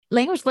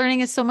language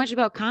learning is so much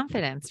about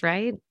confidence,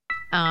 right?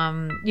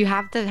 You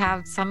have to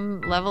have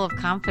some level of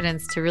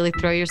confidence to really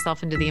throw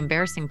yourself into the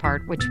embarrassing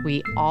part, which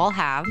we all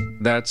have.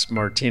 That's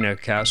Martina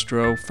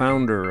Castro,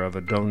 founder of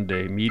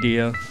Adonde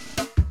Media,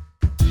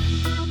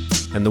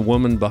 and the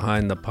woman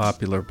behind the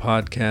popular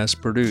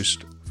podcast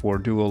produced for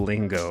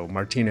Duolingo.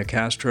 Martina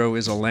Castro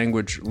is a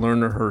language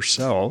learner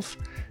herself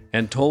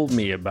and told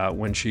me about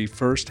when she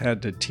first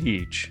had to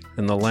teach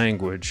in the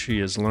language she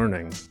is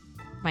learning.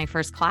 My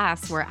first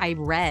class where I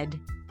read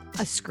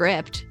a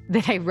script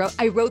that I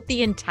wrote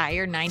the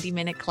entire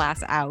 90-minute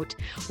class out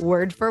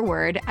word for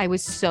word. I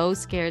was so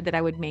scared that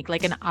I would make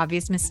like an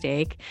obvious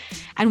mistake.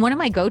 And one of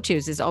my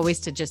go-tos is always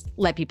to just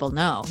let people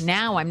know.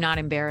 Now I'm not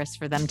embarrassed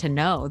for them to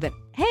know that,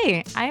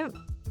 hey,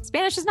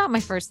 Spanish is not my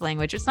first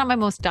language. It's not my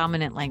most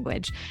dominant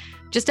language.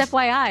 Just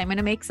FYI, I'm going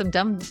to make some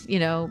dumb,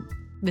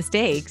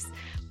 mistakes.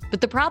 But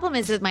the problem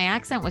is that my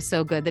accent was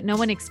so good that no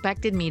one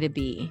expected me to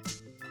be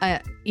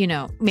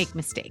make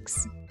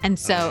mistakes. And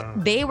so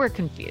they were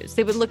confused.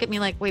 They would look at me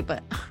like, wait,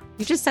 but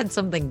you just said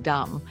something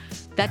dumb.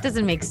 That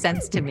doesn't make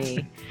sense to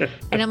me.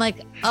 And I'm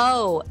like,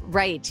 oh,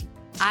 right.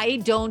 I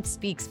don't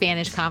speak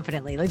Spanish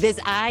confidently. Like this,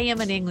 I am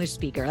an English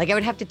speaker. Like I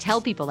would have to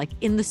tell people like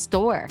in the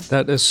store.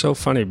 That is so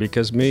funny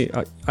because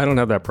I don't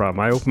have that problem.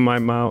 I open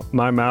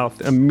my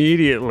mouth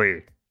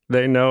immediately.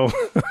 They know.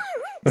 Isn't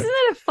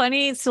that a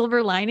funny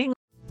silver lining?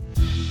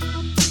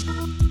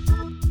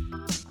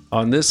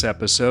 On this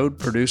episode,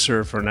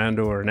 producer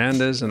Fernando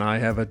Hernandez and I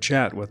have a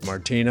chat with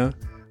Martina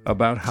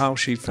about how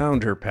she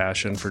found her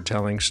passion for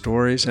telling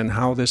stories and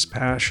how this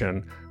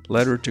passion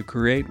led her to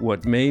create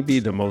what may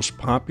be the most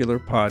popular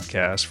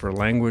podcast for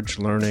language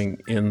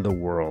learning in the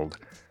world.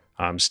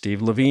 I'm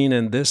Steve Levine,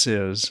 and this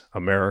is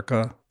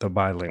America the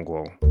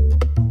Bilingual.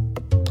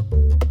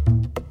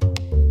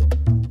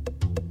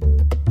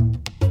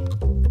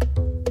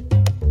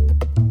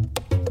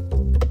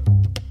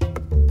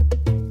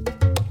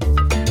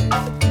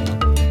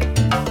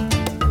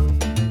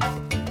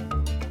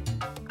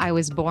 I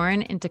was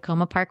born in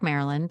Tacoma Park,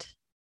 Maryland.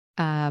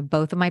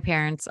 Both of my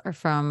parents are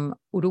from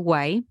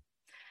Uruguay.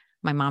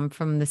 My mom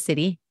from the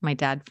city, my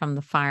dad from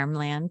the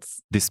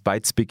farmlands.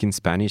 Despite speaking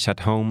Spanish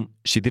at home,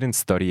 she didn't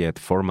study it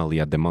formally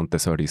at the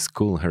Montessori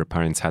school her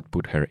parents had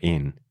put her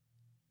in.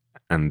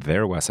 And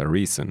there was a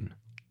reason.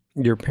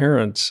 Your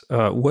parents,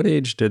 what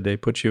age did they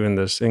put you in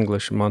this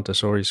English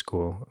Montessori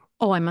school?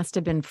 Oh, I must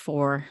have been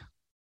 4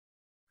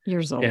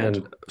 years old.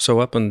 And so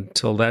up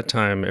until that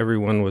time,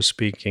 everyone was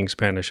speaking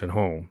Spanish at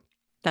home.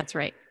 That's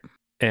right.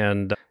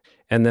 And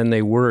then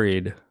they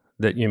worried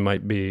that you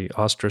might be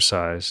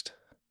ostracized.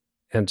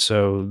 And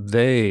so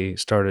they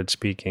started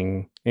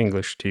speaking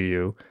English to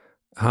you.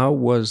 How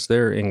was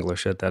their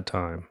English at that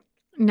time?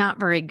 Not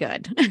very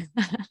good.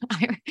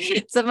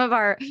 Some of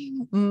our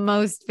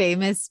most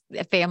famous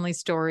family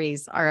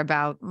stories are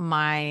about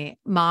my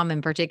mom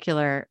in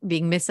particular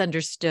being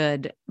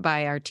misunderstood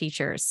by our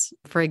teachers.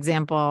 For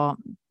example,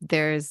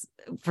 there's,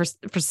 for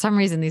some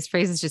reason, these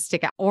phrases just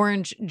stick out.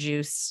 Orange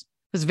juice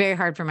was very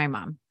hard for my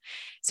mom.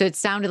 So it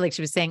sounded like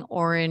she was saying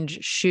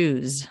orange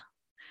shoes,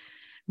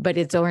 but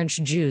it's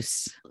orange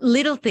juice.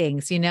 Little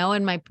things,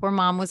 and my poor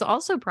mom was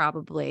also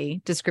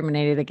probably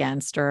discriminated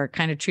against or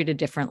kind of treated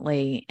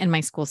differently in my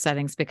school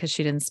settings because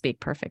she didn't speak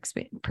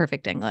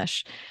perfect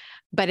English.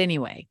 But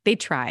anyway, they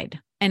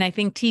tried. And I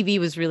think TV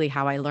was really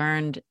how I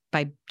learned,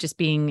 by just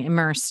being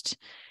immersed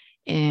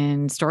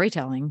in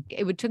storytelling.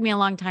 It took me a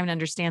long time to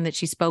understand that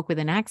she spoke with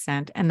an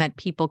accent and that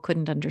people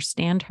couldn't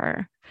understand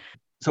her.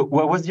 So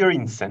what was your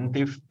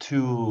incentive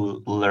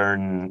to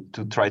learn,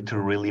 to try to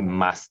really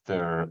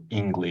master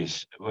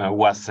English?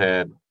 Was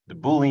it the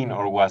bullying,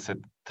 or was it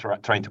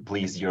trying to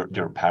please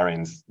your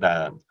parents?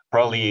 That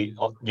probably,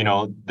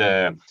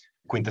 the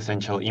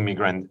quintessential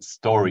immigrant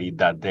story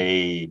that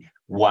they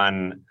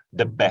want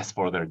the best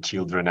for their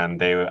children,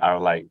 and they are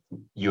like,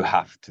 you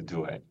have to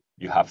do it.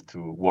 You have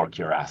to work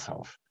your ass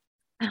off.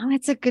 Oh,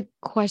 it's a good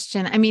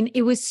question. I mean,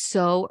 it was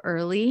so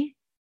early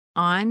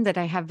on that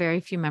I have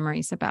very few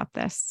memories about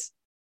this.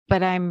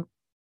 But I'm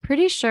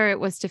pretty sure it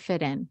was to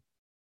fit in.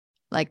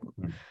 Like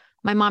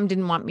my mom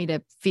didn't want me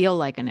to feel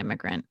like an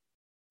immigrant.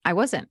 I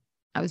wasn't.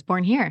 I was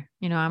born here.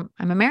 I'm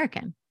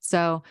American.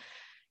 So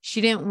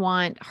she didn't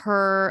want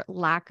her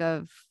lack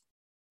of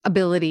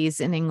abilities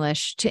in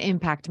English to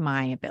impact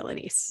my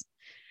abilities.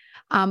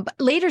 But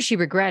later she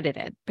regretted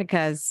it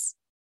because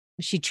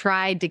she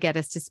tried to get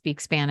us to speak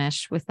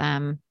Spanish with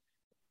them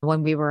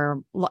when we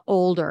were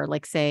older,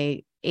 like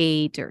say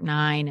 8 or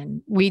 9,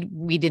 and we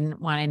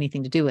didn't want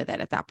anything to do with it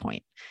at that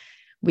point.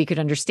 We could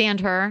understand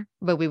her,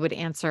 but we would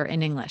answer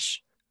in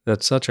English.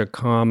 That's such a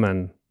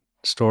common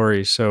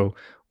story. So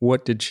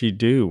what did she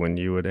do when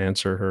you would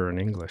answer her in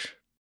English?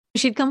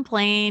 She'd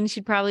complain.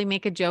 She'd probably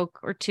make a joke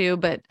or two,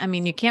 but I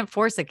mean, you can't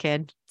force a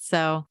kid.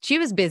 So she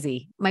was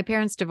busy. My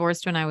parents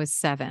divorced when I was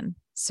 7.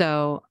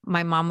 So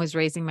my mom was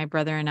raising my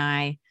brother and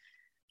I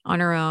on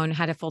her own,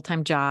 had a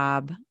full-time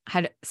job,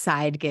 had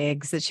side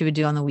gigs that she would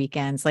do on the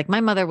weekends. Like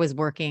my mother was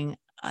working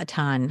a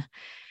ton.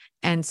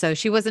 And so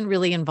she wasn't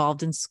really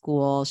involved in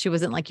school. She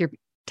wasn't like your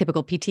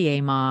typical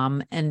PTA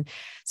mom. And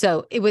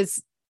so it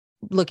was,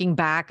 looking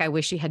back, I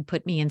wish she had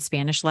put me in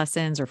Spanish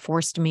lessons or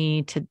forced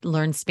me to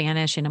learn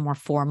Spanish in a more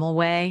formal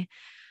way.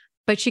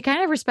 But she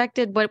kind of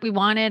respected what we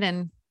wanted.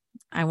 And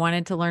I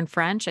wanted to learn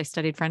French. I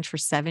studied French for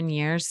 7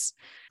 years.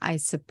 I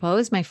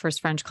suppose my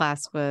first French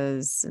class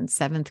was in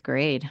 7th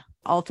grade,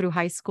 all through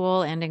high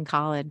school and in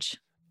college.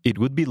 It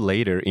would be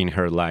later in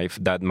her life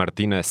that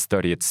Martina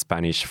studied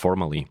Spanish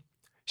formally.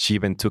 She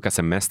even took a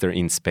semester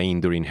in Spain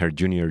during her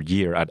junior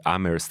year at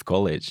Amherst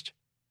College.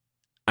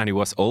 And it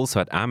was also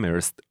at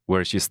Amherst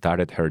where she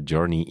started her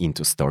journey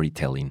into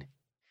storytelling.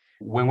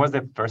 When was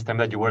the first time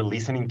that you were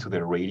listening to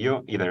the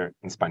radio, either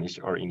in Spanish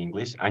or in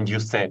English, and you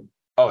said,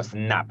 oh,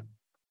 snap,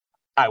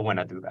 I want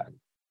to do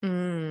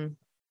that?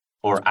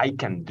 Or I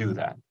can do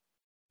that?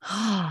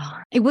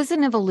 It was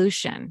an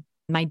evolution.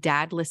 My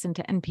dad listened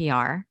to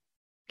NPR.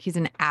 He's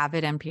an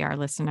avid NPR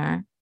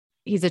listener.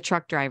 He's a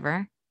truck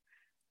driver,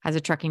 has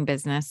a trucking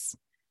business,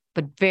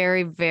 but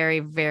very, very,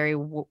 very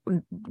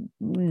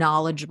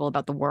knowledgeable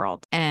about the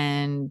world.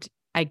 And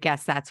I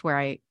guess that's where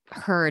I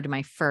heard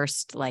my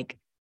first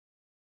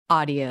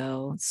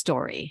audio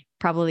story,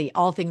 probably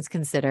All Things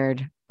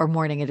Considered or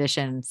Morning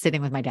Edition,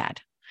 sitting with my dad.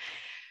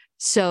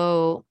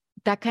 So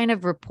that kind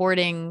of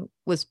reporting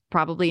was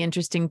probably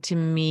interesting to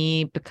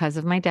me because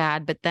of my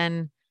dad. But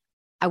then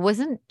I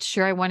wasn't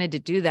sure I wanted to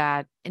do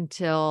that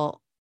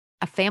until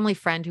a family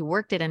friend who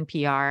worked at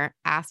NPR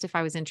asked if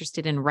I was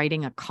interested in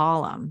writing a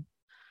column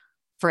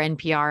for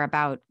NPR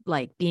about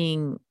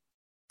being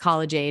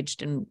college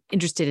aged and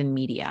interested in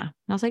media. And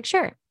I was like,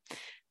 sure.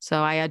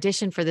 So I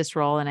auditioned for this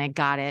role and I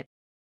got it.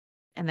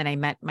 And then I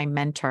met my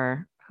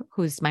mentor,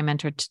 who's my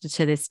mentor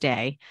to this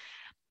day.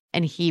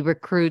 And he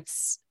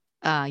recruits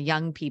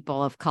young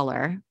people of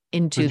color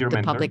into the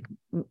mentor? public,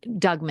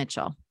 Doug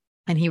Mitchell.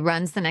 And he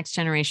runs the Next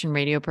Generation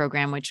radio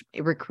program, which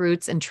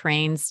recruits and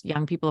trains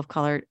young people of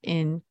color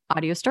in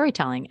audio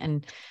storytelling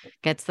and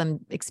gets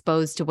them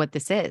exposed to what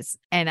this is.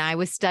 And I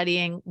was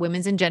studying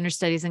women's and gender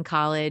studies in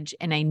college,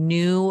 and I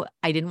knew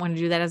I didn't want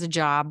to do that as a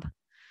job.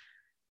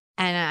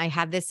 And I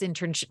had this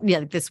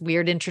internship, this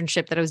weird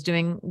internship that I was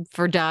doing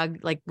for Doug,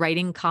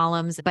 writing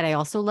columns, but I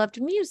also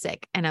loved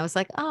music. And I was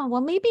like, oh,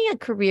 well, maybe a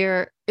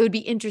career, it would be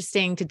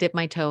interesting to dip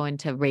my toe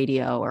into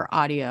radio or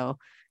audio,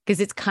 because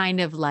it's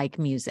kind of like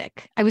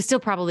music. I was still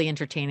probably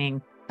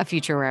entertaining a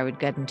future where I would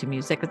get into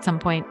music at some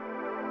point.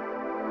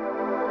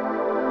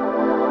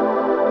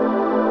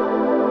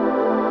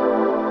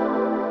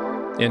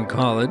 In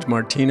college,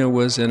 Martina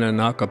was in an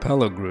a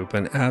cappella group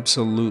and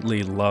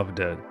absolutely loved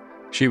it.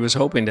 She was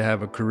hoping to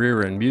have a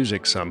career in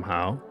music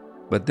somehow,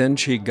 but then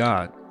she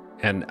got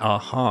an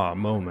aha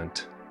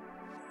moment.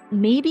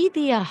 Maybe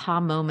the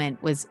aha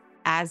moment was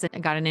as I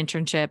got an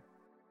internship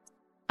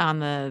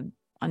on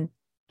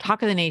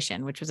Talk of the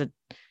Nation, which was a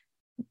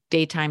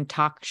daytime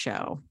talk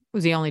show. It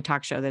was the only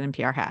talk show that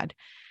NPR had.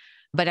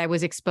 But I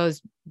was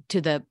exposed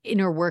to the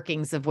inner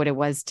workings of what it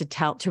was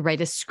to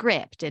write a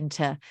script and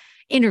to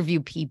interview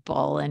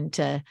people and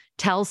to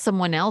tell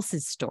someone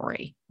else's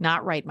story,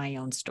 not write my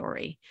own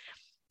story.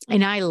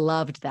 And I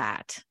loved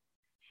that.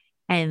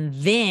 And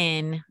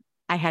then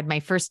I had my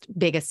first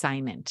big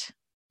assignment.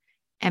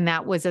 And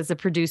that was as a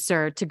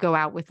producer to go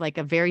out with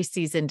a very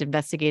seasoned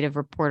investigative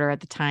reporter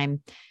at the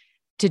time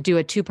to do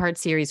a 2-part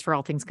series for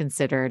All Things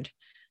Considered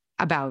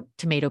about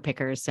tomato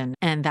pickers. And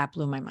that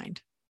blew my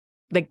mind.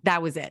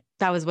 That was it.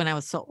 That was when I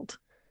was sold.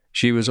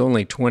 She was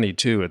only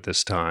 22 at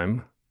this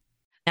time.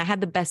 I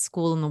had the best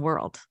school in the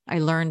world. I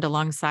learned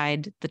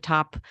alongside the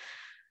top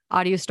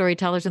audio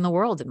storytellers in the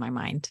world in my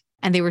mind.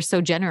 And they were so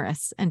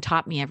generous and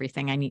taught me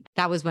everything I need.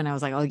 That was when I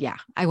was like, oh yeah,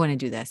 I want to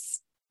do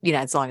this,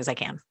 as long as I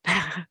can.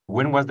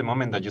 When was the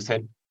moment that you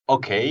said,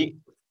 okay,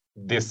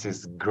 this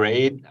is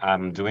great,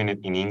 I'm doing it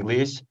in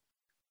English,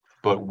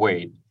 but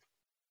wait,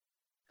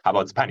 how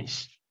about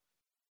Spanish?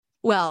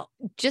 Well,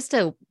 just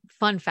a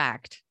fun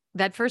fact,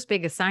 that first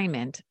big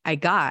assignment I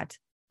got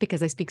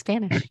because I speak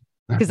Spanish.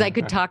 Because I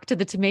could talk to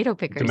the tomato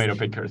pickers. Tomato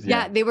pickers,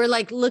 yeah. Yeah, they were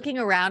looking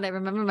around. I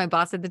remember my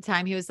boss at the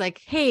time, he was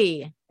like,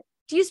 hey,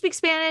 do you speak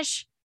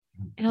Spanish?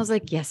 And I was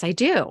like, yes, I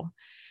do.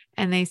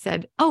 And they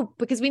said, oh,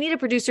 because we need a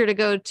producer to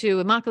go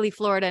to Immokalee,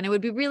 Florida. And it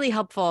would be really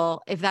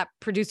helpful if that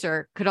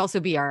producer could also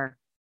be our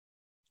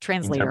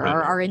translator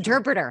or our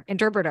interpreter.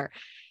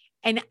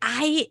 And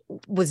I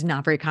was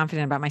not very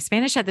confident about my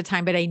Spanish at the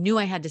time, but I knew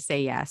I had to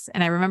say yes.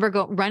 And I remember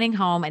running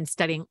home and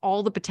studying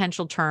all the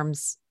potential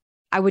terms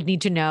I would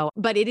need to know.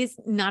 But it is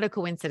not a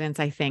coincidence,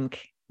 I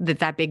think,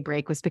 that big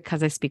break was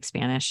because I speak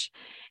Spanish.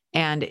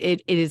 And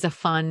it is a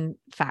fun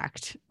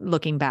fact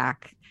looking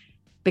back,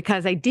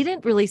 because I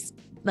didn't really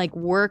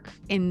work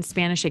in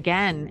Spanish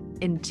again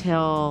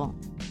until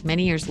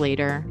many years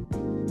later.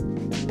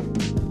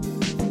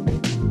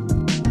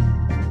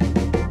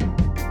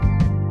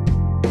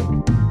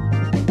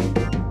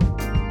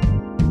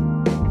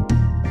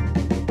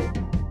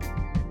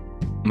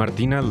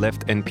 Martina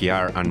left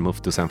NPR and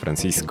moved to San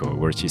Francisco,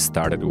 where she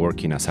started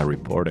working as a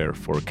reporter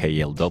for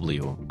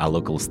KLW, a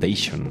local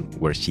station,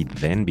 where she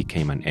then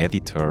became an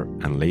editor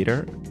and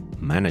later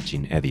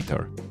managing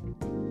editor.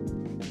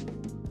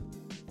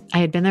 I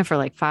had been there for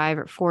like 5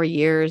 or 4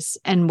 years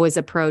and was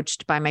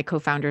approached by my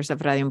co-founders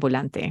of Radio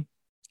Ambulante.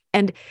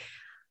 And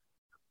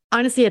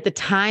honestly, at the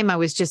time, I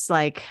was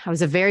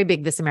a very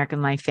big This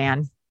American Life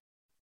fan.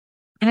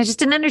 And I just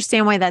didn't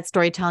understand why that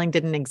storytelling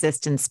didn't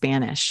exist in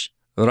Spanish.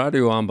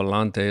 Radio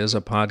Ambulante is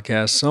a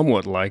podcast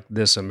somewhat like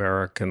This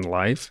American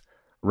Life.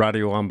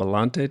 Radio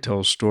Ambulante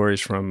tells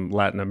stories from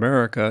Latin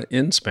America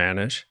in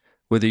Spanish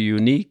with a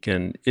unique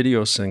and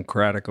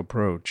idiosyncratic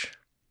approach.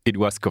 It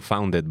was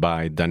co-founded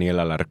by Daniel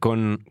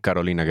Alarcón,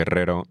 Carolina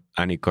Guerrero,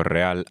 Annie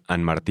Correal,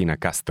 and Martina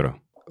Castro.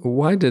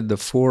 Why did the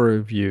four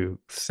of you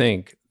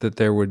think that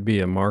there would be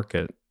a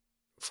market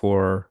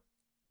for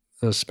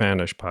a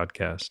Spanish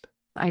podcast?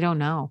 I don't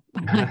know.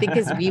 I think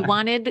because we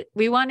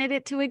wanted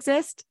it to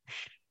exist.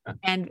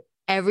 And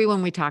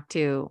everyone we talked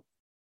to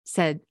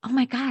said, oh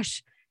my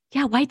gosh,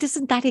 yeah, why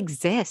doesn't that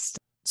exist?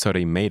 So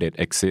they made it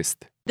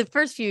exist. The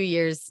first few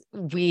years,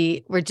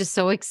 we were just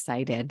so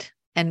excited.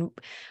 And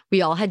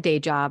we all had day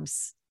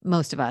jobs,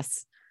 most of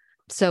us.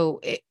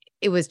 So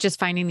it was just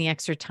finding the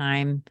extra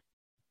time.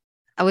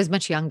 I was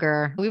much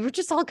younger. We were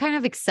just all kind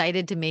of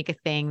excited to make a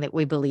thing that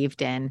we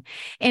believed in.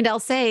 And I'll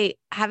say,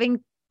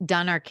 having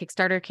done our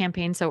Kickstarter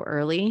campaign so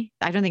early,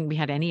 I don't think we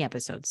had any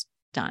episodes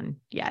done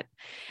yet.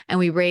 And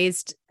we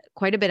raised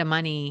quite a bit of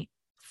money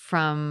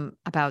from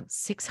about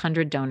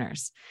 600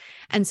 donors.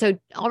 And so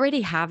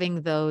already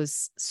having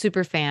those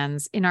super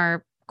fans in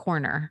our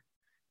corner,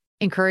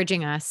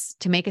 encouraging us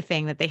to make a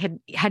thing that they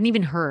hadn't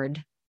even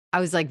heard.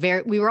 I was like,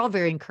 we were all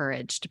very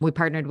encouraged. We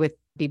partnered with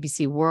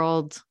BBC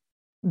World,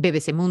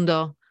 BBC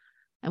Mundo,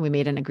 and we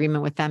made an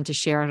agreement with them to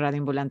share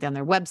Radio Ambulante on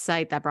their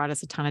website. That brought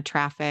us a ton of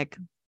traffic.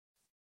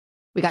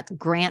 We got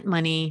grant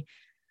money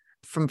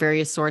from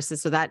various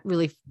sources. So that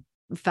really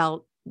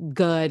felt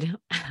good.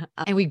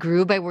 And we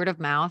grew by word of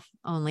mouth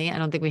only. I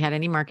don't think we had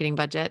any marketing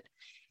budget,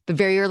 but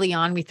very early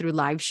on, we threw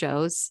live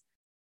shows.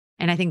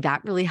 And I think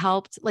that really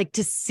helped, like,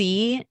 to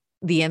see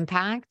the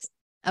impact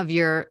of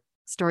your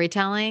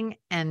storytelling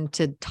and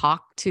to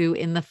talk to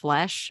in the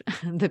flesh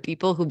the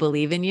people who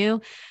believe in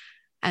you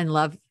and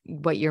love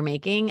what you're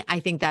making. I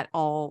think that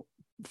all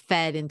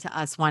fed into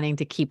us wanting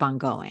to keep on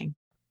going.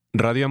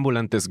 Radio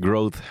Ambulante's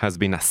growth has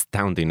been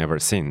astounding ever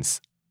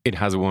since. It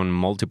has won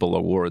multiple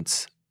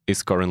awards,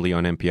 is currently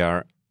on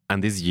NPR,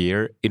 and this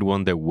year it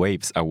won the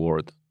Waves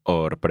Award,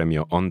 or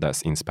Premio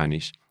Ondas in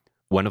Spanish,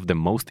 one of the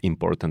most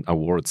important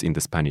awards in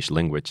the Spanish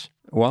language.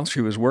 While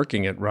she was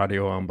working at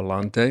Radio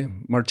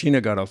Ambulante, Martina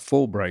got a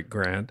Fulbright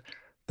grant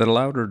that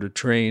allowed her to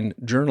train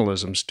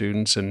journalism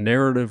students in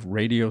narrative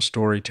radio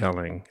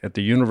storytelling at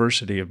the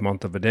University of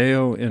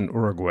Montevideo in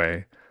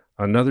Uruguay,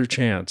 another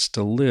chance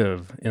to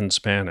live in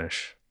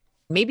Spanish.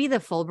 Maybe the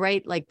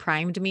Fulbright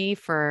primed me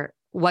for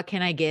what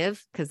can I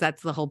give? Because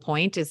that's the whole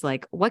point, is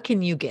like, what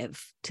can you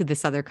give to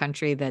this other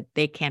country that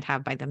they can't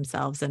have by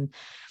themselves? And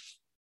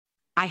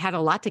I had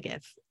a lot to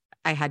give.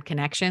 I had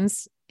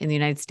connections in the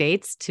United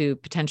States to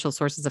potential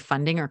sources of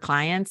funding or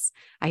clients.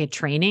 I had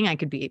training. I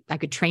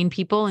could train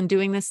people in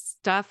doing this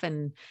stuff.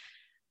 And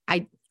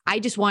I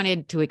just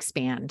wanted to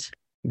expand.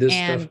 This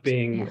stuff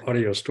being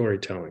audio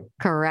storytelling.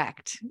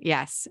 Correct.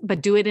 Yes.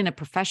 But do it in a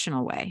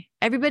professional way.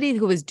 Everybody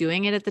who was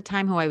doing it at the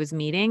time who I was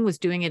meeting was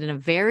doing it in a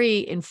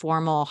very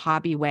informal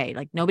hobby way.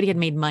 Like nobody had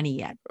made money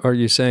yet. Are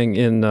you saying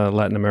in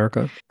Latin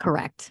America?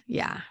 Correct.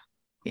 Yeah.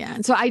 Yeah.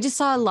 And so I just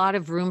saw a lot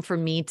of room for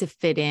me to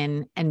fit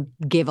in and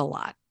give a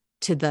lot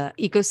to the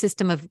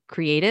ecosystem of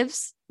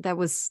creatives that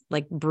was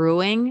like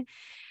brewing,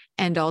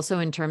 and also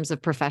in terms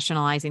of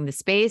professionalizing the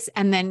space,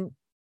 and then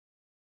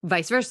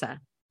vice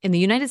versa. In the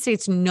United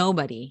States,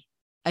 nobody,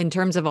 in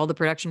terms of all the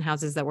production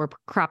houses that were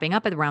cropping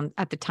up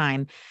at the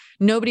time,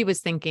 nobody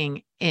was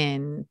thinking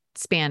in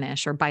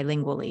Spanish or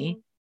bilingually.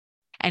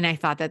 And I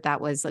thought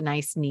that was a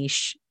nice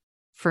niche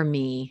for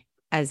me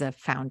as a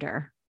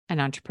founder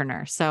and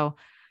entrepreneur. So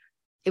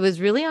it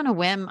was really on a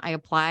whim. I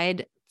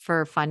applied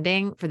for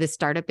funding for this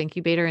startup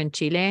incubator in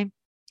Chile,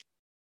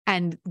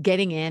 and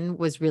getting in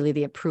was really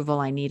the approval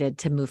I needed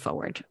to move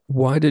forward.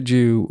 Why did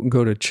you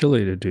go to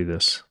Chile to do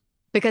this?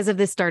 Because of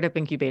this startup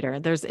incubator.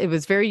 It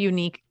was very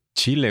unique.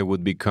 Chile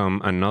would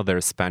become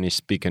another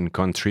Spanish-speaking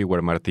country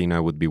where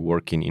Martina would be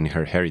working in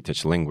her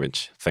heritage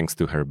language, thanks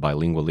to her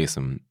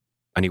bilingualism.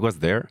 And it was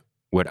there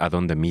where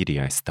Adonde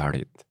Media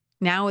started.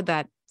 Now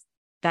that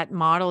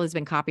model has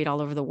been copied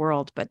all over the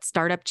world, but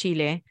Startup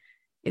Chile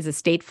is a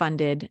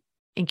state-funded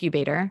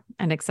incubator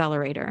and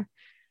accelerator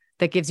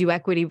that gives you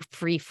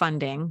equity-free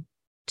funding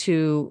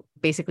to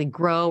basically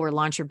grow or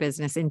launch your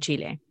business in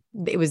Chile.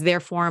 It was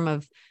their form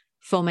of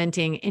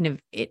fomenting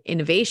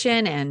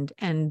innovation and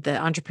the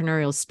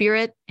entrepreneurial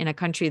spirit in a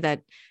country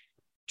that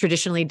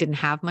traditionally didn't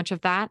have much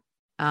of that.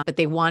 But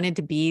they wanted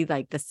to be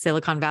like the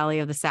Silicon Valley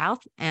of the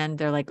South. And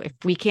they're like, if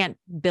we can't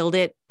build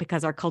it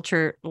because our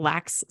culture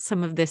lacks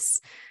some of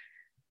this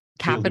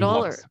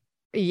capital,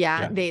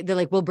 they're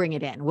like, we'll bring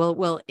it in.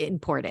 We'll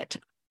import it.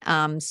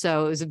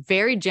 So it was a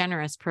very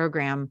generous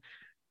program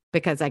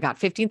because I got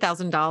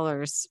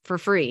 $15,000 for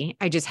free.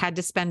 I just had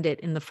to spend it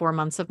in the 4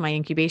 months of my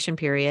incubation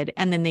period.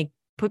 And then they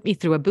put me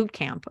through a boot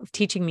camp of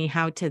teaching me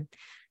how to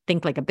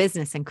think like a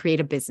business and create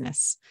a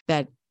business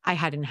that I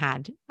hadn't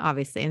had,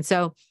 obviously. And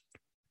so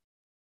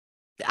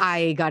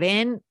I got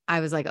in, I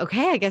was like,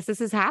 okay, I guess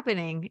this is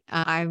happening.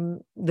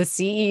 I'm the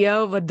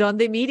CEO of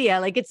Adonde Media.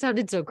 Like, it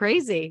sounded so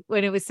crazy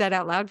when it was said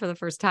out loud for the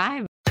first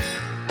time.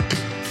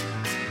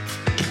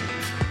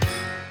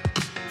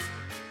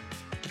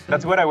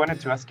 That's what I wanted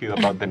to ask you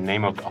about the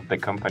name of the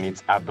company.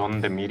 It's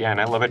Adonde Media,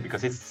 and I love it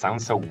because it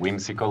sounds so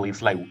whimsical.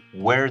 It's like,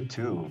 where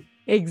to?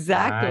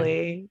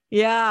 Exactly. Right?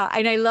 Yeah.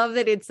 And I love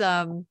that it's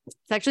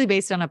actually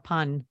based on a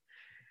pun,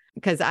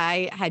 because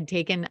I had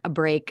taken a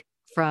break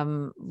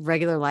from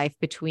regular life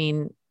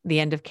between the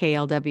end of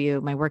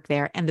KLW, my work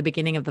there, and the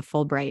beginning of the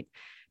Fulbright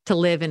to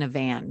live in a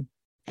van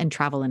and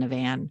travel in a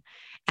van.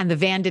 And the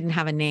van didn't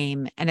have a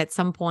name. And at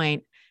some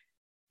point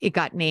it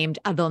got named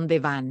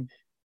Adonde Van.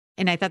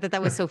 And I thought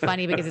that was so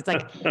funny because it's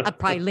like a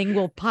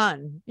bilingual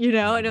pun, you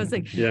know? And I was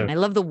like, Yeah. I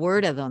love the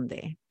word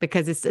Adonde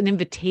because it's an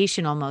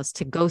invitation almost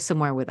to go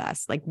somewhere with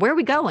us. Like, where are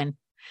we going?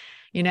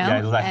 You know? Yeah,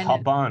 it's like, and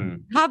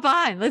hop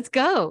on. Let's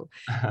go.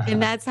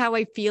 And that's how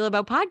I feel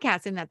about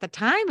podcasts. And at the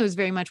time, it was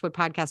very much what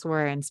podcasts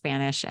were in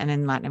Spanish and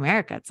in Latin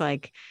America. It's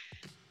like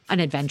an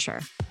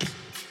adventure.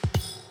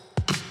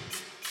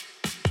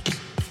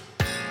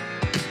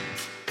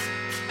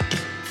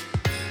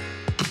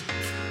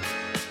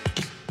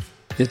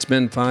 It's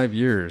been 5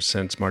 years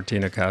since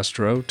Martina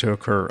Castro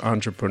took her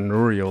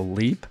entrepreneurial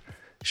leap.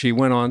 She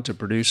went on to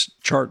produce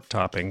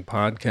chart-topping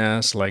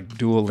podcasts like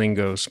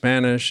Duolingo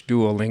Spanish,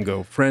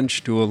 Duolingo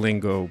French,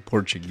 Duolingo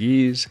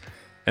Portuguese,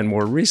 and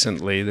more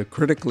recently, the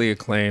critically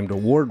acclaimed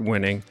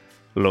award-winning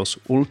Los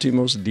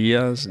Últimos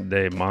Días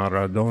de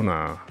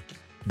Maradona.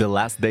 The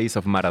Last Days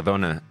of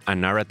Maradona, a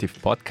narrative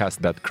podcast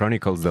that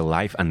chronicles the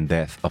life and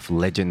death of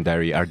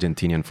legendary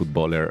Argentinian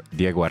footballer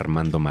Diego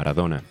Armando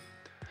Maradona.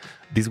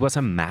 This was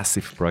a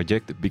massive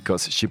project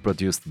because she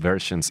produced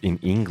versions in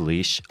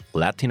English,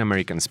 Latin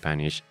American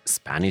Spanish,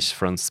 Spanish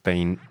from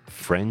Spain,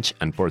 French,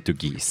 and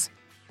Portuguese.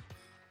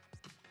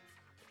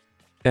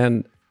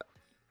 And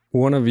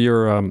one of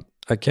your,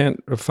 I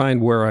can't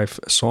find where I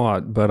saw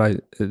it, but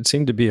it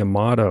seemed to be a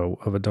motto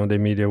of Adonde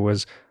Media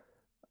was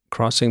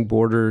crossing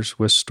borders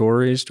with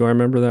stories. Do I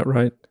remember that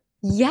right?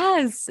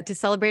 Yes. To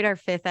celebrate our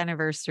 5th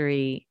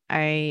anniversary,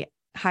 I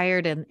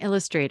hired an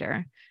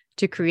illustrator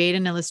to create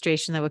an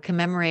illustration that would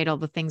commemorate all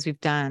the things we've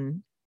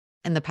done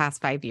in the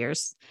past 5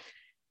 years.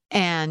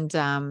 And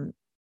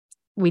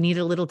we need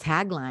a little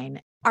tagline.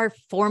 Our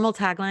formal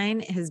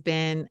tagline has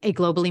been a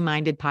globally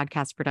minded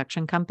podcast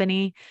production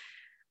company,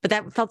 but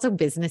that felt so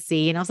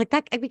businessy. And I was like,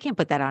 we can't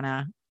put that on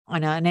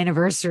an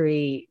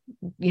anniversary,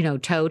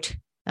 tote.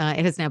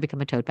 It has now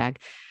become a tote bag.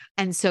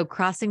 And so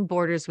crossing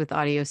borders with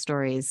audio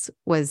stories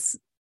was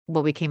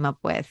what we came up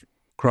with.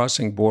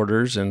 Crossing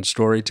borders in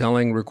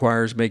storytelling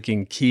requires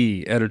making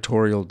key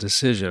editorial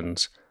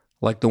decisions,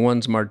 like the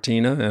ones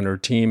Martina and her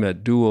team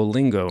at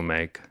Duolingo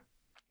make.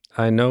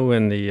 I know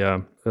in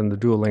the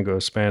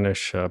Duolingo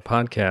Spanish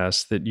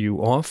podcast that you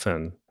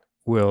often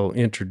will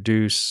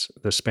introduce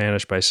the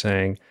Spanish by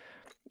saying,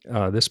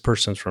 this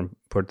person's from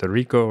Puerto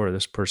Rico or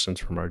this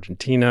person's from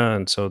Argentina,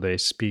 and so they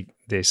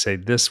say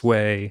this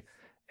way,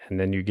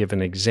 and then you give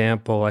an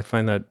example. I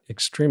find that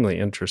extremely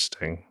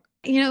interesting.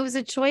 It was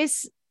a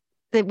choice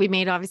that we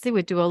made obviously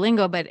with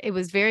Duolingo, but it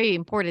was very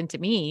important to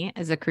me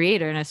as a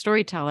creator and a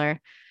storyteller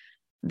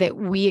that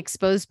we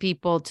expose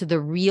people to the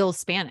real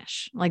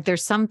Spanish. Like,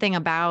 there's something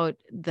about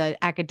the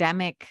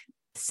academic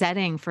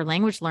setting for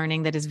language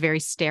learning that is very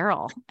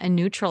sterile and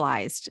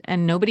neutralized,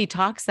 and nobody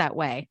talks that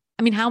way.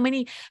 I mean, how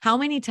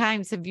many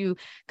times have you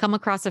come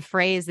across a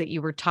phrase that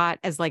you were taught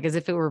as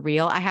if it were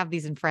real? I have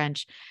these in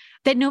French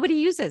that nobody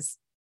uses.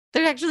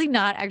 They're actually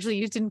not actually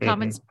used in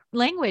common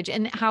language,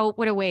 and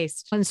what a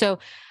waste. And so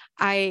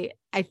I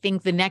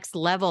think the next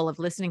level of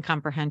listening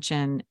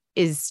comprehension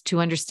is to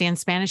understand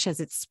Spanish as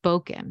it's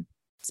spoken,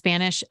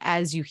 Spanish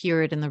as you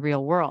hear it in the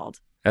real world.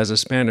 As a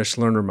Spanish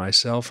learner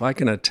myself, I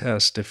can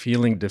attest to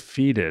feeling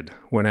defeated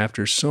when,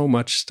 after so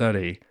much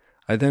study,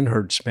 I then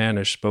heard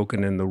Spanish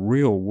spoken in the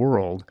real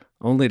world,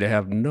 only to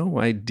have no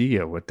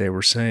idea what they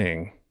were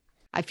saying.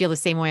 I feel the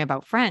same way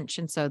about French.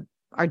 And so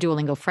our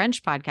Duolingo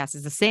French podcast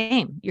is the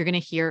same. You're going to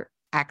hear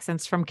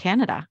accents from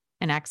Canada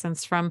and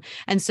accents from,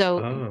 and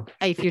so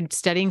if you're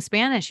studying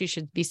Spanish, you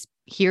should be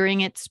hearing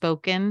it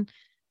spoken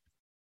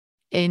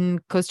in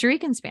Costa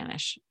Rican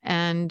Spanish,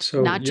 and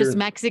so not just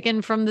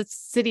Mexican from the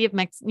city of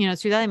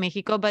Ciudad de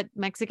Mexico, but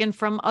Mexican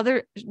from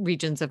other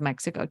regions of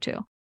Mexico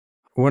too.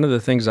 One of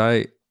the things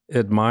I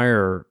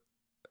admire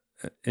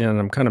and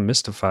I'm kind of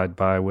mystified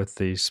by with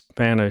the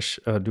Spanish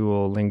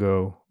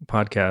Duolingo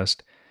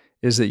podcast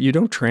is that you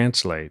don't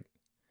translate.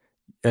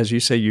 As you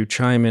say, you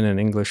chime in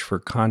English for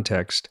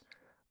context.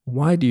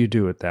 Why do you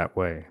do it that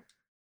way?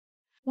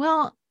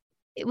 Well,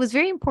 it was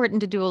very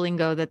important to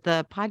Duolingo that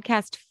the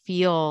podcast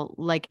feel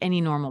like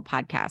any normal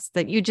podcast,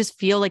 that you just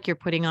feel like you're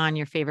putting on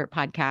your favorite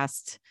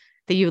podcast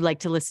that you would like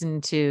to listen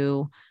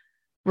to,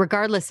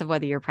 regardless of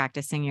whether you're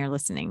practicing your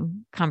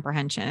listening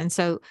comprehension. And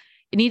so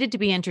it needed to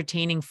be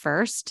entertaining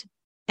first,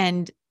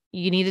 and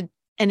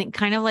it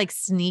kind of like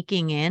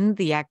sneaking in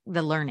the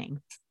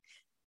learning.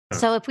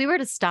 So if we were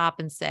to stop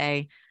and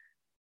say,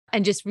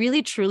 and just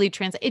really truly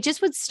translate, it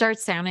just would start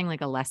sounding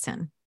like a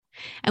lesson.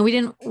 And we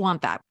didn't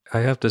want that. I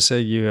have to say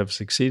you have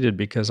succeeded,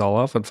 because I'll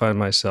often find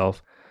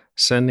myself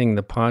sending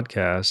the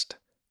podcast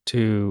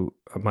to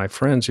my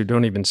friends who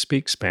don't even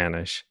speak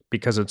Spanish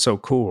because it's so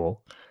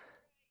cool.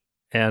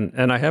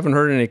 And I haven't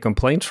heard any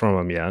complaints from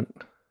them yet.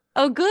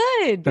 Oh,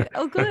 good.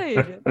 Oh,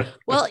 good.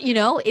 Well,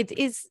 it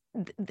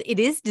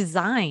is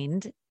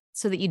designed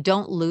so that you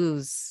don't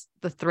lose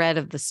the thread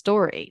of the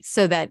story,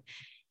 so that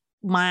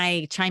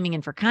my chiming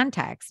in for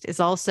context is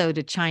also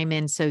to chime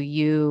in. So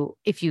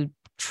if you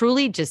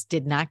truly just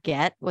did not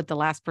get what the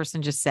last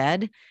person just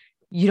said,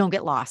 you don't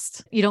get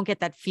lost. You don't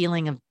get that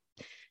feeling of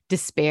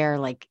despair,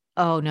 like,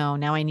 oh no,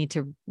 now I need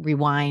to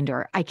rewind,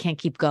 or I can't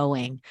keep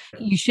going.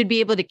 You should be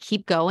able to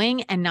keep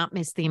going and not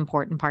miss the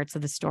important parts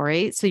of the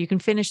story, so you can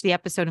finish the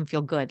episode and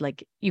feel good,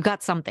 like you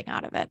got something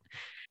out of it.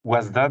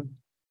 Was that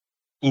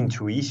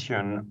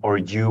intuition, or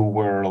you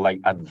were like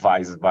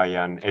advised by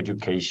an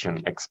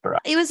education expert?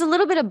 It was a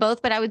little bit of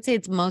both, but I would say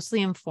it's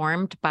mostly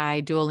informed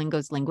by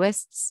Duolingo's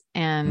linguists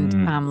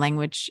and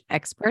language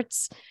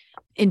experts.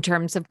 In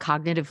terms of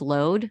cognitive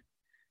load,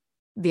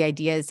 the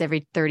idea is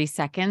every 30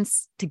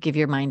 seconds to give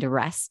your mind a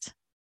rest.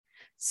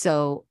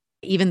 So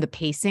even the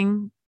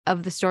pacing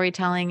of the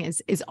storytelling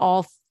is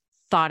all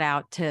thought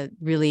out to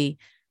really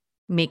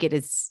make it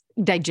as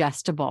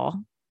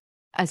digestible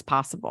as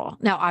possible.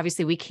 Now,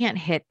 obviously, we can't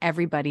hit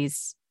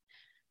everybody's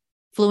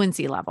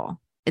fluency level.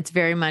 It's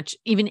very much,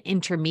 even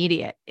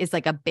intermediate is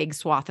like a big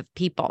swath of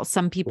people.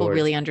 Some people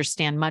really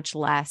understand much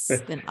less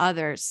than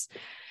others.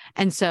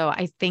 And so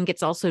I think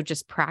it's also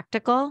just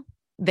practical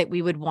that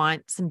we would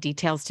want some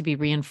details to be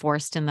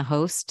reinforced in the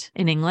host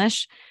in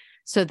English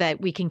so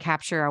that we can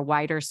capture a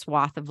wider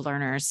swath of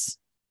learners.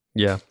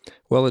 Yeah.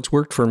 Well, it's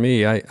worked for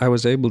me. I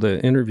was able to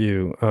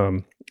interview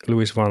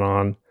Luis von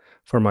Ahn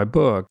for my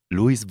book.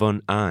 Luis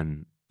von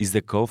Ahn is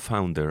the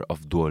co-founder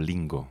of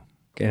Duolingo.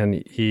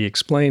 And he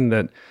explained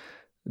that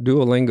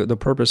Duolingo, the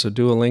purpose of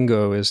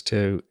Duolingo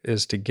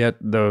is to get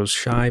those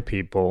shy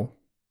people,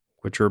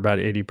 which are about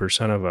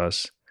 80% of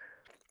us,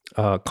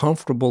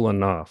 comfortable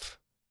enough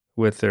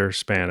with their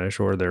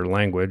Spanish or their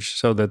language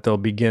so that they'll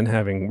begin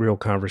having real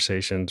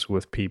conversations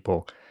with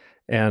people.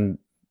 And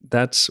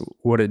that's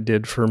what it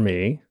did for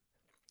me.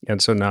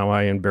 And so now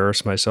I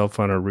embarrass myself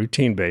on a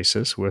routine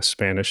basis with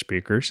Spanish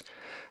speakers.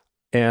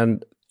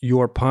 And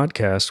your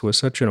podcast was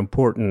such an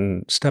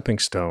important stepping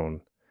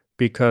stone,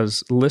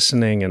 because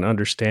listening and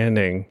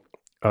understanding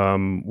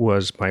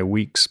was my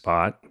weak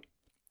spot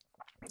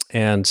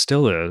and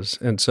still is.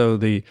 And so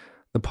the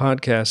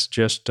podcast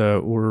just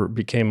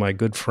became my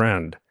good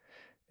friend.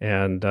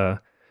 And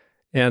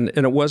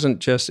it wasn't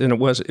just, and it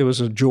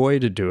was a joy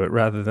to do it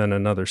rather than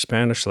another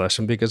Spanish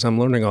lesson, because I'm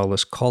learning all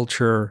this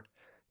culture,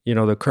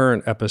 the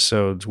current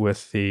episodes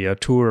with the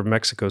tour of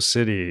Mexico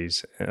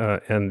cities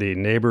and the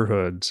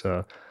neighborhoods,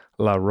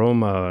 La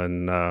Roma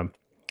and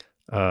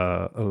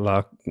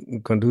La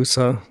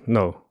Condesa,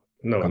 no.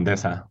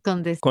 Condesa.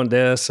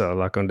 Condesa,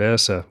 La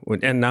Condesa.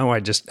 And now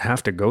I just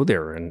have to go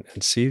there and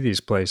see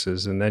these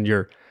places. And then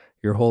your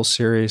whole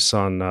series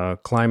on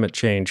climate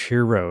change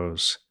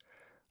heroes.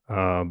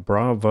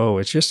 Bravo.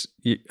 It's just,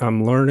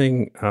 I'm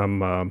learning,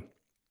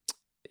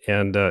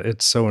 and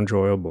it's so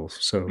enjoyable.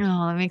 So,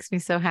 oh, it makes me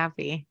so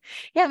happy.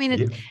 Yeah. I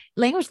mean,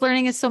 language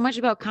learning is so much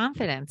about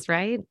confidence,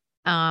 right?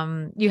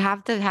 You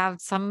have to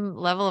have some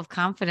level of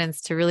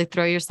confidence to really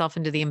throw yourself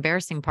into the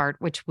embarrassing part,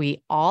 which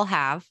we all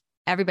have.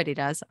 Everybody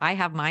does. I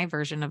have my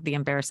version of the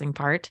embarrassing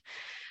part.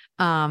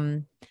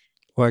 Well,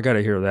 I got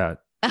to hear that.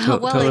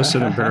 Tell us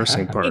an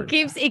embarrassing part.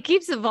 It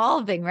keeps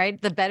evolving,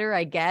 right? The better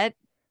I get,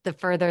 the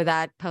further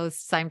that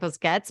signpost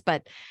gets.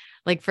 But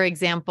like, for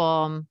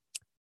example,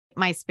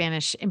 my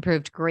Spanish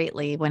improved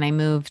greatly when I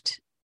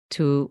moved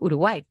to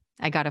Uruguay.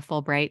 I got a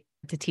Fulbright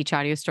to teach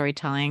audio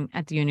storytelling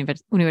at the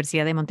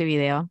Universidad de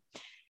Montevideo.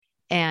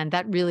 And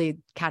that really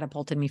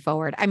catapulted me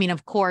forward. I mean,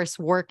 of course,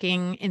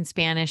 working in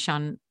Spanish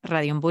on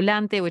Radio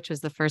Ambulante, which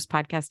was the first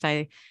podcast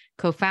I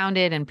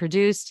co-founded and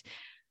produced,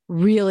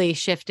 really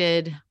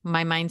shifted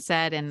my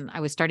mindset. And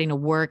I was starting to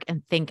work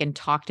and think and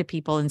talk to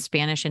people in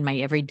Spanish in my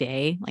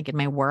everyday, like in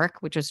my work,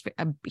 which was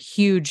a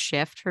huge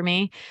shift for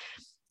me.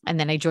 And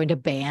then I joined a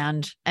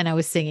band and I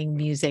was singing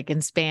music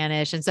in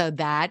Spanish. And so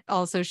that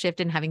also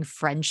shifted, and having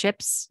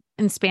friendships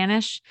in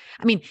Spanish.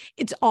 I mean,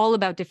 it's all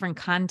about different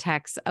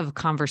contexts of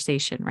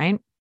conversation, right?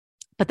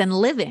 But then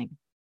living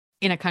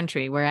in a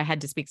country where I had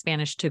to speak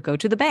Spanish to go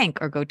to the bank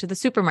or go to the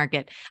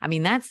supermarket. I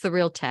mean, that's the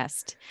real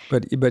test.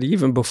 But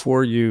even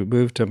before you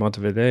moved to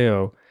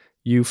Montevideo,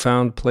 you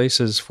found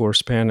places for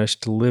Spanish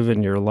to live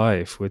in your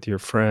life with your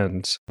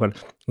friends.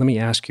 But let me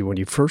ask you, when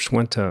you first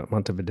went to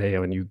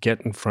Montevideo and you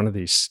get in front of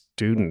these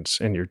students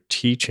and you're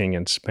teaching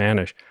in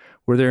Spanish,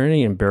 were there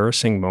any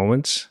embarrassing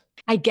moments?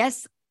 I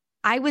guess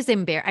I was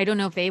embarrassed. I don't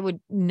know if they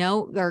would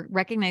know or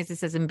recognize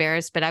this as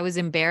embarrassed, but I was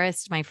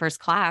embarrassed my first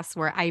class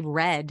where I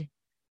read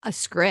a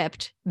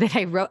script that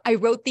I wrote. I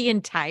wrote the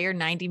entire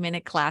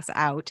 90-minute class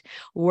out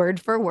word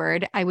for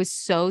word. I was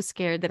so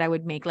scared that I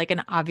would make like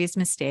an obvious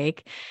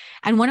mistake.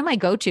 And one of my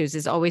go-tos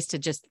is always to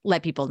just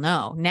let people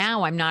know.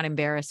 Now I'm not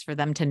embarrassed for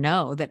them to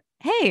know that,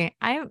 hey,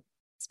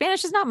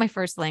 Spanish is not my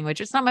first language.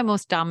 It's not my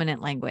most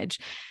dominant language.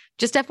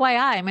 Just FYI,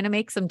 I'm going to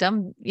make some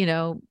dumb,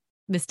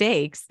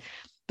 mistakes.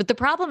 But the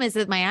problem is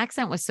that my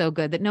accent was so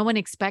good that no one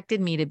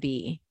expected me to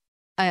be,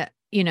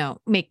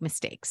 make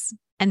mistakes.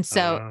 And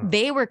so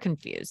they were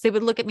confused. They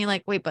would look at me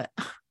like, wait, but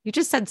you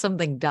just said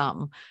something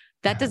dumb.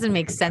 That doesn't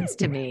make sense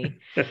to me.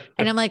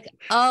 And I'm like,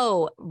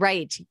 oh,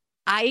 right.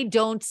 I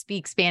don't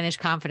speak Spanish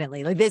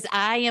confidently like this.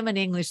 I am an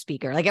English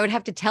speaker. Like I would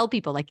have to tell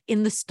people like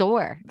in the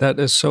store. That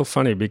is so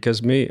funny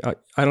because I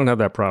don't have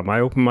that problem. I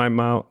open my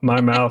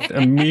mouth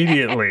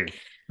immediately.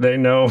 They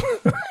know.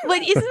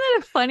 But isn't that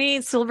a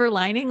funny silver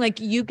lining? Like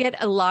you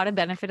get a lot of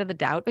benefit of the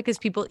doubt because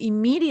people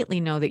immediately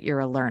know that you're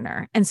a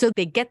learner. And so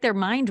they get their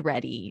mind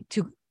ready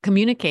to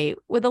communicate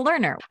with a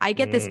learner. I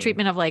get this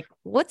treatment of like,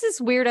 what's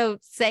this weirdo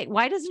say?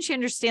 Why doesn't she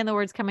understand the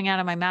words coming out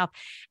of my mouth?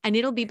 And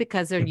it'll be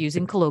because they're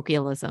using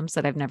colloquialisms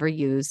that I've never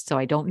used. So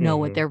I don't know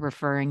what they're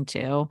referring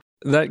to.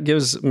 That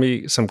gives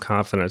me some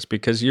confidence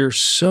because you're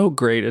so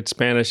great at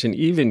Spanish and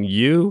even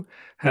you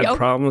had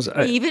problems.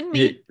 Even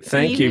me.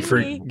 Thank you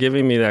for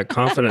giving me that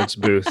confidence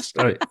boost.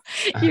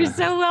 You're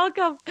so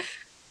welcome.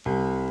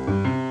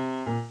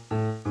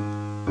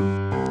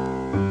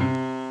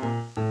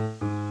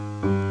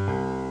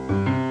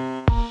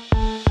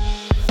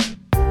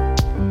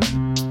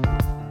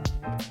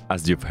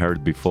 As you've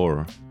heard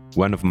before,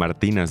 one of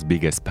Martina's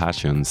biggest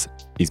passions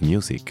is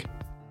music.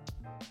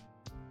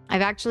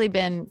 I've actually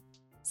been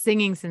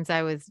singing since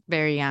I was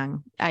very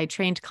young. I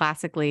trained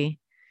classically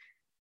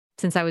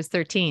since I was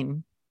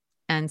 13.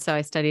 And so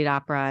I studied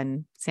opera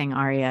and sang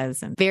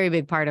arias, and very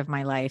big part of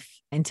my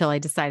life until I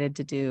decided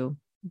to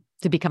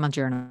become a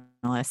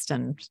journalist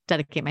and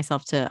dedicate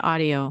myself to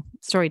audio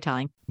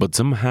storytelling. But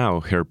somehow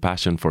her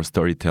passion for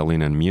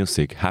storytelling and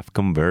music have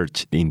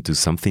converged into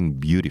something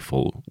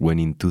beautiful when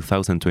in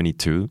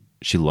 2022,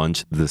 she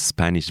launched the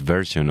Spanish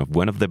version of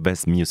one of the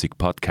best music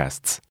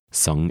podcasts,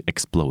 Song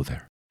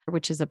Exploder,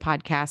 which is a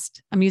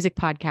music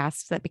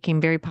podcast that became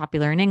very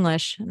popular in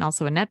English and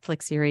also a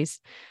Netflix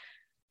series.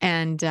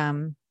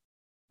 And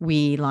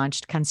we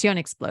launched Canción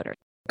Exploder.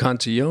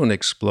 Canción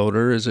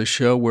Exploder is a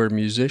show where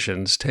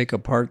musicians take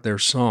apart their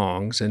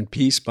songs and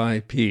piece by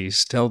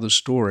piece tell the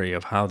story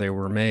of how they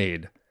were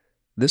made.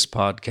 This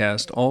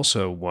podcast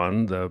also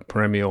won the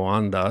Premio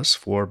Ondas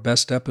for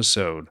Best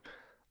Episode,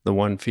 the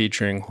one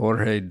featuring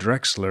Jorge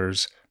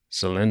Drexler's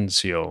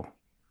Silencio.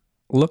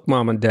 Look,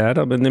 Mom and Dad,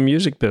 I'm in the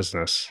music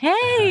business.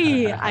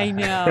 Hey, I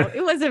know.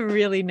 It was a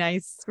really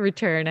nice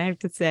return, I have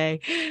to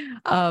say.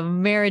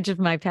 Marriage of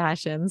my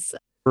passions.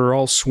 We're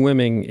all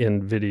swimming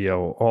in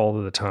video all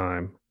the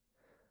time.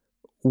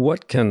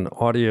 What can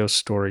audio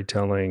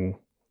storytelling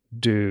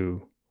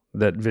do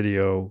that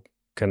video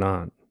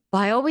cannot?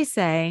 Well, I always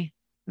say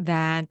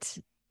that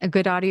a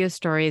good audio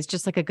story is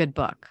just like a good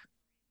book.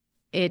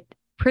 It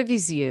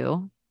privies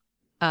you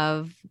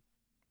of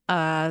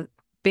a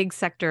big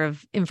sector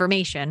of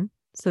information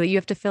so that you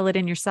have to fill it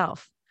in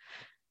yourself.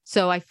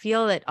 So I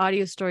feel that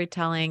audio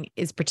storytelling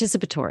is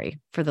participatory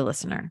for the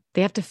listener.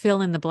 They have to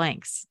fill in the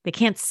blanks. They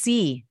can't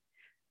see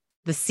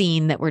the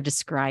scene that we're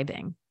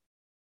describing.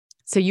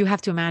 So you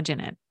have to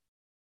imagine it.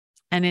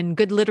 And in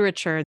good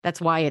literature,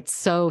 that's why it's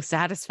so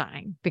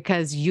satisfying,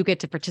 because you get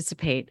to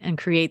participate and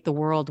create the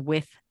world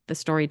with the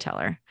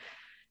storyteller.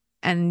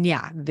 And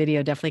yeah,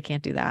 video definitely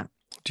can't do that.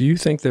 Do you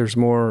think there's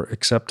more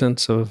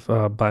acceptance of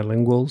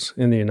bilinguals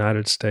in the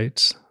United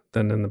States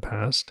than in the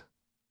past?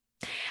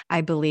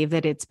 I believe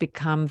that it's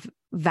become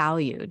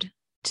valued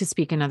to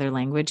speak another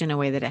language in a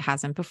way that it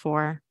hasn't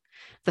before.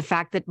 The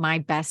fact that my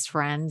best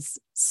friend's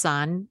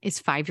son is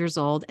 5 years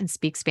old and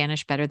speaks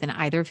Spanish better than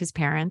either of his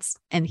parents,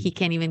 and he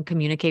can't even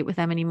communicate with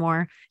them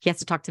anymore. He has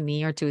to talk to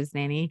me or to his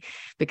nanny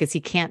because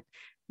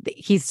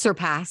he's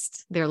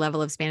surpassed their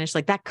level of Spanish.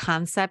 Like that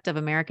concept of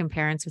American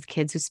parents with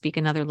kids who speak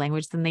another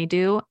language than they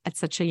do at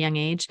such a young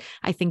age,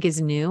 I think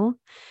is new.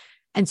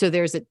 And so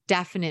there's a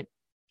definite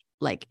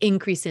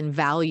increase in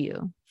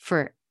value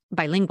for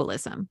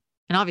bilingualism.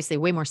 And obviously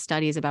way more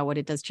studies about what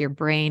it does to your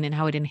brain and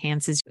how it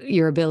enhances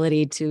your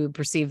ability to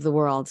perceive the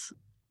world.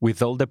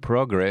 With all the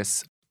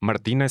progress,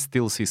 Martina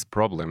still sees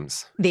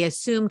problems. They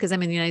assume, because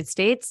I'm in the United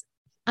States,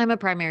 I'm a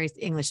primary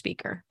English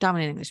speaker,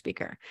 dominant English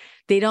speaker.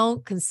 They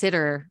don't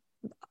consider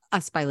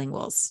us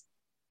bilinguals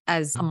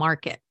as a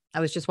market. I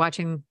was just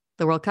watching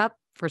the World Cup,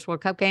 first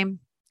World Cup game.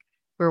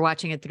 We were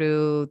watching it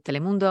through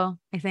Telemundo,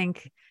 I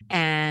think.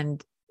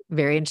 And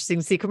very interesting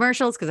to see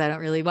commercials because I don't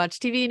really watch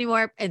TV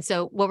anymore. And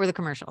so what were the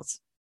commercials?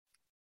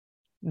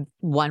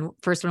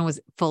 First one was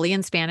fully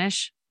in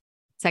Spanish.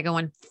 Second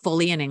one,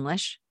 fully in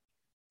English.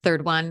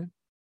 Third one,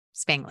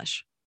 Spanglish.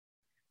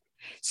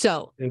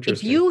 So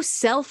if you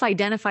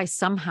self-identify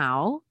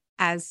somehow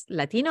as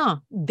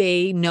Latino,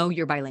 they know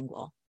you're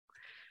bilingual.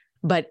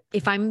 But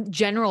if I'm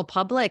general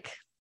public,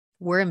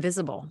 we're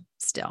invisible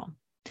still.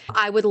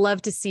 I would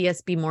love to see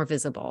us be more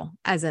visible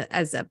as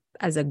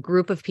a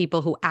group of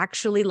people who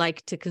actually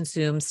like to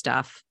consume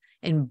stuff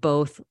in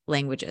both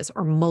languages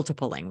or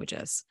multiple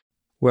languages.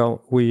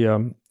 Well, we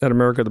at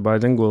America the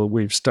Bilingual,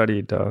 we've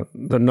studied the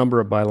number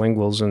of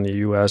bilinguals in the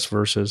U.S.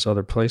 versus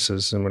other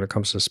places, and when it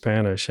comes to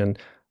Spanish, and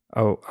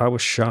I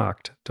was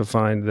shocked to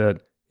find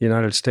that the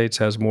United States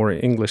has more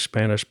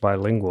English-Spanish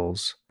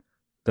bilinguals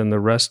than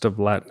the rest of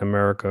Latin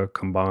America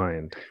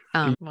combined.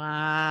 Oh,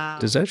 wow.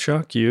 Does that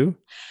shock you?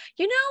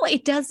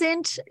 It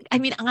doesn't. I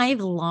mean, I've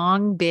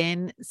long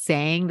been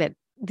saying that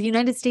the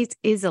United States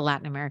is a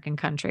Latin American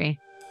country.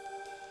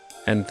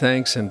 And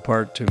thanks in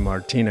part to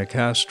Martina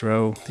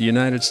Castro, the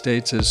United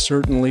States is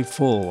certainly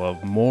full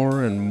of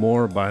more and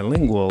more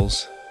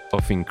bilinguals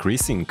of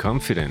increasing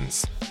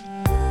confidence.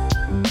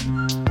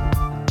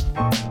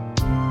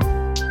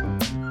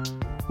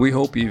 We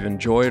hope you've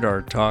enjoyed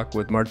our talk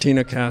with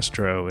Martina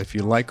Castro. If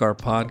you like our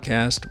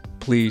podcast,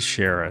 please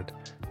share it.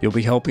 You'll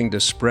be helping to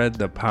spread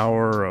the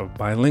power of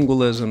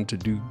bilingualism to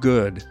do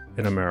good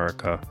in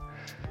America.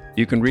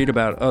 You can read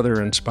about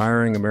other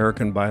inspiring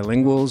American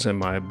bilinguals in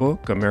my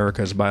book,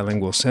 America's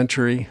Bilingual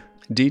Century.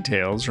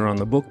 Details are on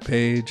the book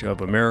page of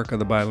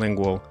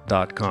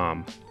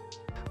americathebilingual.com.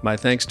 My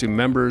thanks to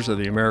members of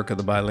the America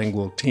the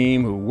Bilingual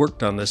team who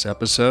worked on this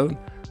episode,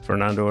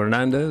 Fernando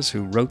Hernandez,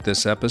 who wrote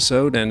this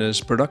episode, and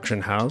his production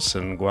house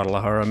in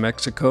Guadalajara,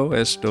 Mexico,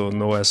 Esto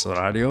No Es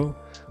Radio,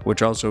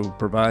 which also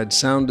provides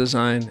sound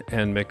design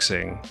and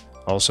mixing.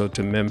 Also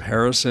to Mim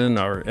Harrison,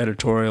 our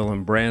editorial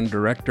and brand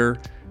director,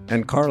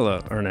 and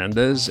Carla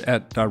Hernandez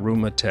at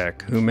Daruma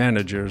Tech, who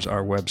manages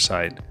our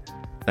website.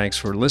 Thanks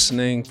for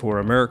listening. For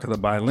America the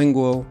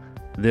Bilingual,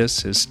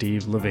 this is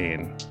Steve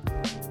Levine.